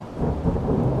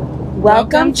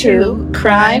Welcome to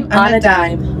Crime on a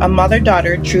Dime, a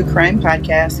mother-daughter true crime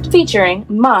podcast. featuring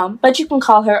Mom, but you can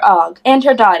call her Og, and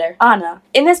her daughter, Anna.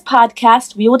 In this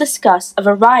podcast, we will discuss a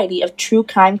variety of true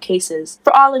crime cases.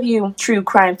 For all of you true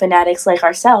crime fanatics like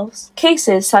ourselves,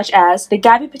 cases such as the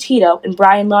Gabby Petito and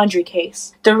Brian Laundrie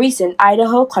case, the recent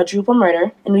Idaho quadruple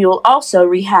murder, and we will also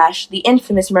rehash the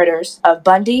infamous murders of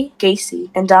Bundy,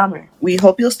 Gacy, and Dahmer. We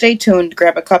hope you'll stay tuned,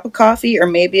 grab a cup of coffee or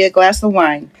maybe a glass of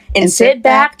wine, And sit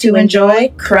back to enjoy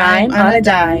Crime on a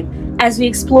Dime as we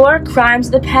explore crimes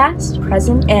of the past,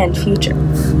 present, and future.